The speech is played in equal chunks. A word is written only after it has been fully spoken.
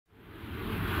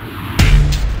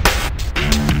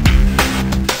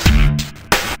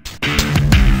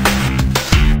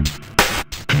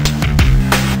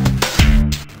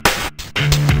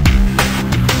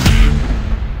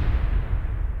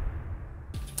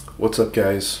What's up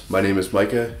guys, my name is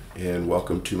Micah and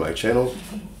welcome to my channel.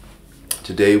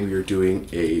 Today we are doing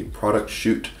a product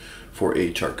shoot for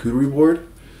a charcuterie board.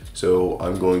 So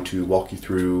I'm going to walk you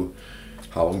through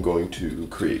how I'm going to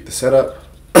create the setup,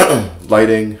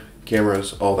 lighting,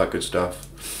 cameras, all that good stuff.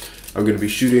 I'm going to be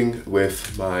shooting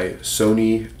with my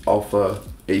Sony Alpha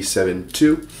A7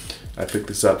 II. I picked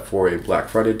this up for a Black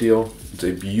Friday deal. It's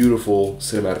a beautiful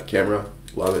cinematic camera,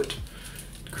 love it.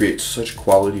 Creates such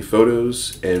quality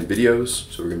photos and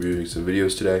videos, so we're going to be doing some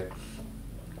videos today.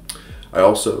 I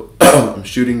also I'm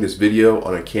shooting this video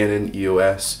on a Canon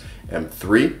EOS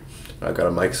M3. I've got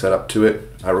a mic set up to it.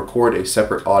 I record a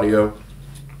separate audio,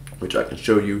 which I can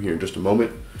show you here in just a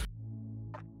moment.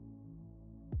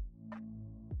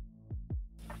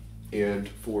 And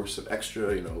for some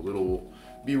extra, little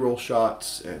B-roll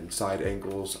shots and side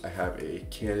angles, I have a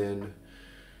Canon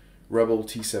Rebel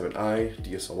T7i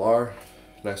DSLR.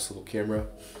 Nice little camera.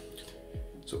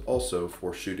 So also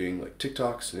for shooting like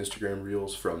TikToks and Instagram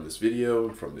reels from this video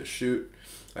and from this shoot,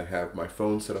 I have my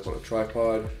phone set up on a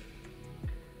tripod.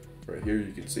 Right here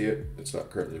you can see it. It's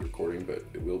not currently recording, but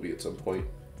it will be at some point.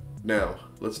 Now,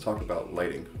 let's talk about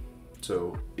lighting.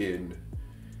 So in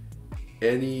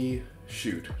any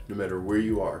shoot, no matter where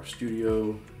you are,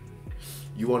 studio,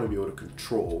 you want to be able to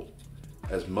control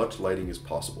as much lighting as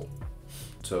possible.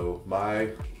 So my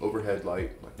overhead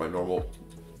light, like my normal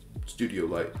studio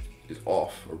light, is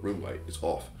off, or room light is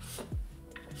off.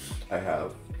 I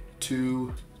have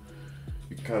two,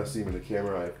 you can kind of see them in the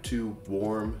camera, I have two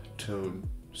warm tone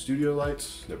studio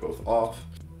lights, they're both off.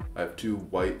 I have two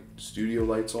white studio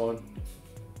lights on,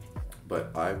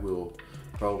 but I will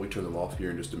probably turn them off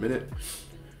here in just a minute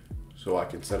so I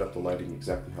can set up the lighting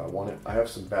exactly how I want it. I have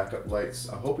some backup lights.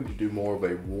 I'm hoping to do more of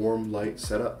a warm light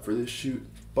setup for this shoot,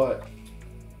 but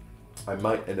I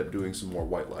might end up doing some more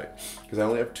white light because I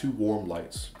only have two warm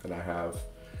lights, and I have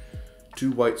two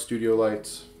white studio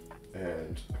lights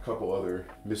and a couple other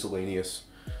miscellaneous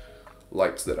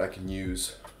lights that I can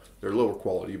use. They're lower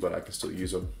quality, but I can still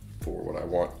use them for what I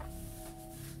want.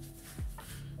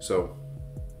 So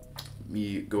let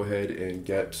me go ahead and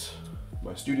get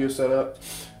my studio set up.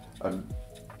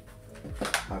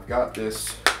 I've got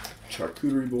this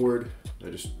charcuterie board. I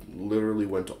just literally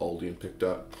went to Aldi and picked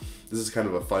up. This is kind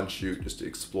of a fun shoot just to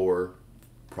explore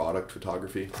product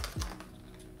photography.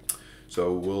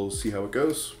 So we'll see how it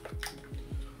goes.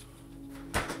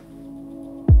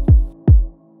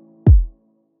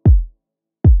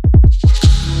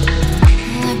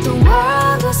 Like the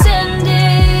world was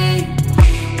ending,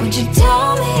 would you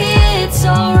tell me it's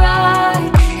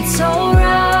alright, it's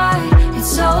alright,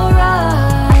 it's alright?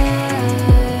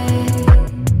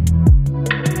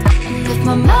 And if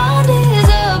my mind is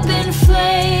up in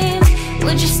flames,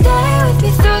 would you stay with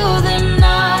me through the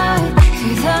night,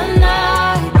 through the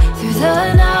night, through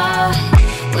the night?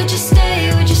 Would you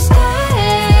stay, would you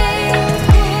stay,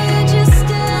 would you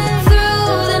stay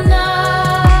through the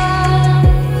night,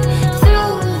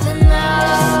 through the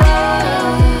night?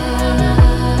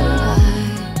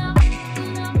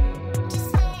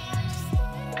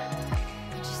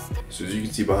 So as you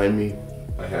can see behind me,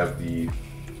 I have the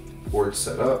board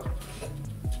set up.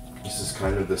 This is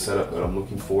kind of the setup that I'm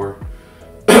looking for.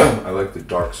 I like the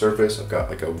dark surface. I've got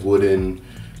like a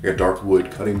dark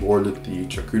wood cutting board that the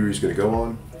charcuterie is going to go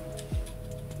on.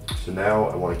 So now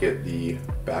I want to get the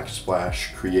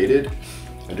backsplash created.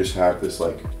 I just have this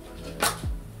like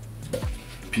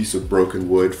piece of broken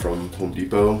wood from Home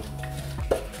Depot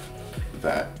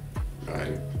that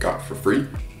I got for free,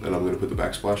 and I'm going to put the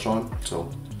backsplash on. So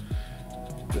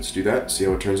let's do that, see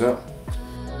how it turns out.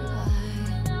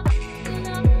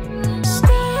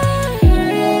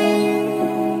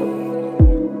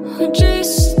 Would you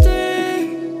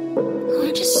stay?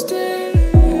 Would you stay?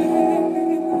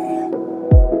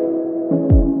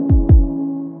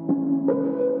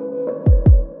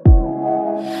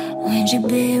 Would you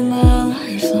be my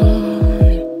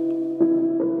lifeline?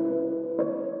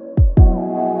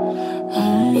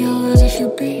 I'm yours if you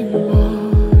be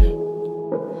mine.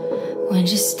 Would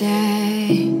you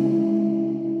stay?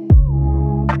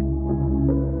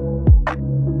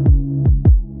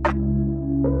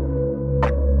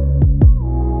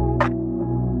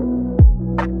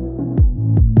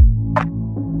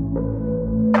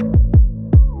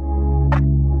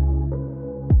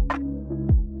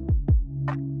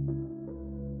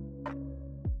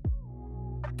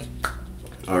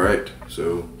 Alright,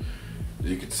 so as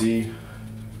you can see,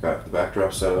 I've got the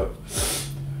backdrop set up,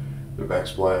 the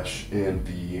backsplash, and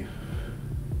the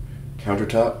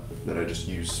countertop that I just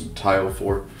used some tile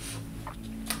for.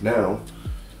 Now,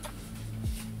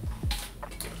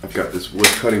 I've got this wood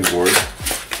cutting board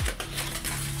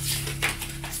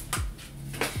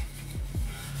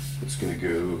It's gonna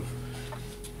go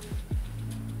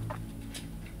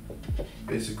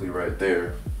basically right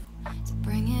there. To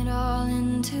bring it all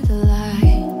into the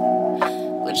light,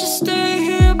 would you stay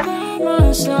here by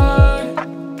my side?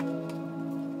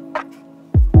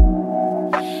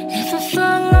 If I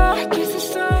felt like, if I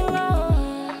felt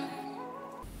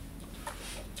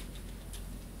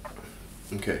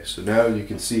like. Okay, so now you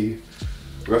can see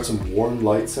I've got some warm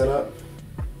light set up.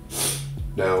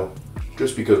 Now,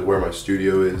 just because of where my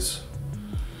studio is,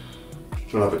 I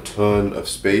don't have a ton of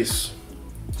space,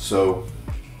 so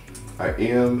I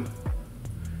am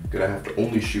gonna have to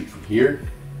only shoot from here,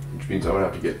 which means I'm gonna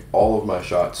have to get all of my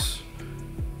shots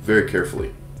very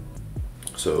carefully.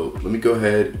 So let me go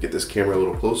ahead and get this camera a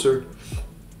little closer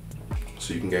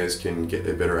so you guys can get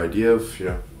a better idea of, you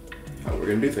know, how we're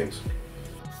gonna do things.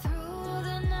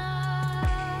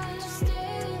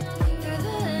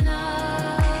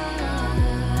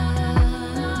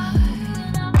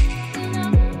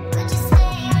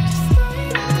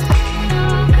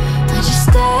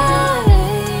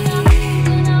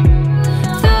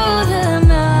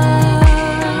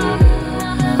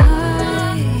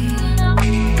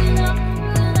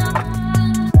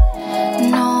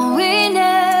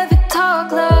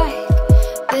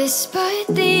 But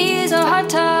these are hard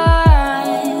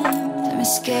times. Let me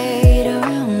skate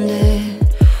around it,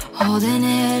 holding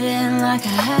it in like a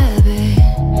habit.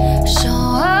 Show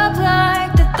up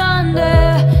like the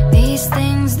thunder. These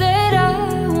things that I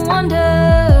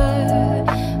wonder.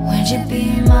 Would you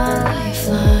be my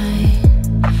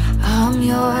lifeline? I'm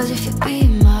yours if you be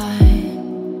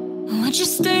mine. Would you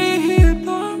stay here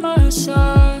by my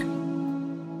side?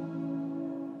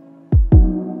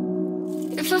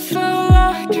 If I felt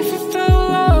like, if I felt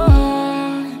like,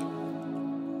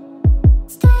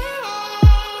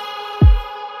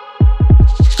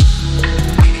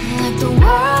 like the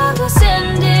world was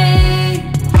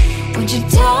ending, would you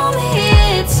tell me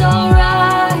it's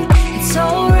alright, it's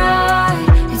alright,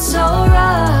 it's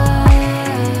alright?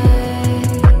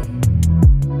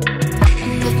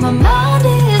 And if my mind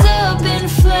is up in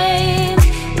flames,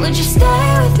 would you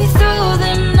stay with me through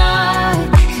the night,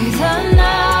 through the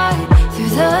night, through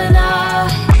the night?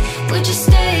 Would you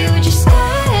stay, would you stay?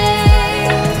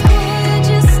 Would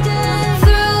you stay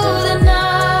through the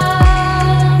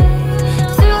night,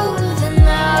 through the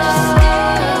night?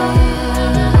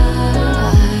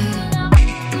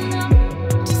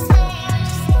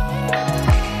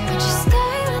 Would you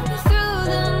stay with me through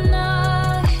the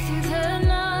night, through the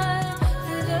night,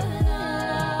 through the night?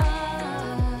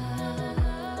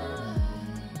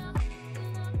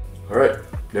 Alright,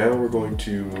 now we're going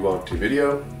to move on to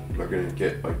video. We're going to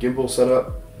get my gimbal set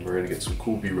up, and we're going to get some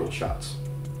cool B-roll shots.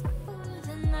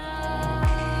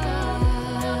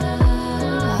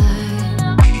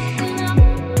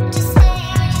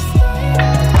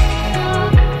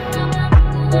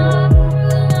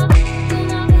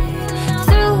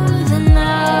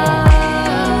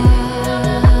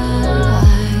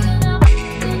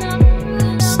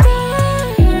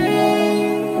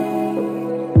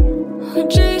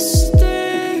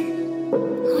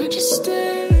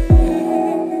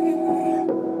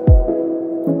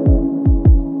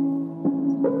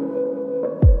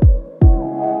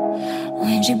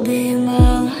 Would you be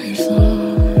my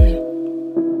lifeline?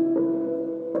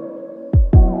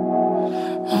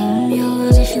 I'm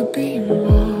yours if you be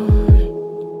mine.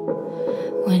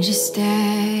 Would you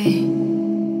stay?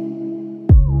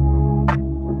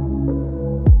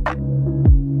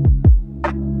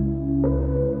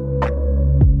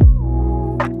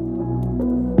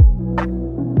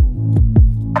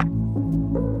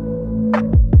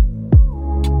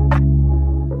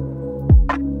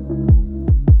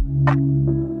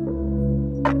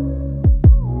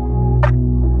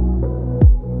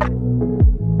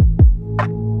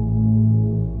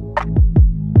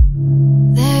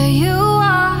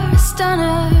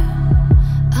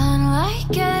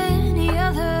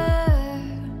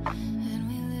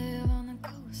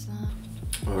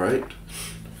 Alright,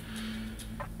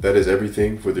 that is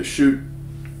everything for the shoot.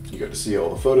 You got to see all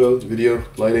the photos, video,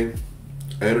 lighting.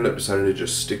 I ended up deciding to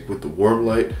just stick with the warm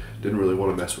light. Didn't really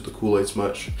want to mess with the cool lights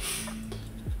much.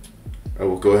 I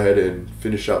will go ahead and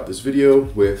finish out this video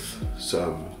with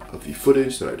some of the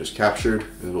footage that I just captured,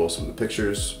 as well as some of the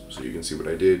pictures, so you can see what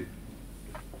I did.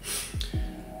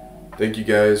 Thank you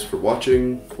guys for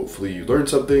watching. Hopefully you learned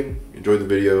something, enjoyed the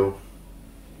video.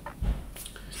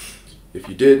 If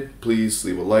you did, please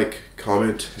leave a like,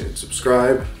 comment, and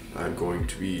subscribe. I'm going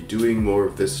to be doing more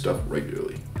of this stuff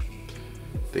regularly.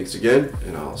 Thanks again,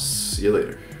 and I'll see you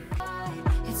later.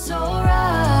 It's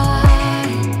alright.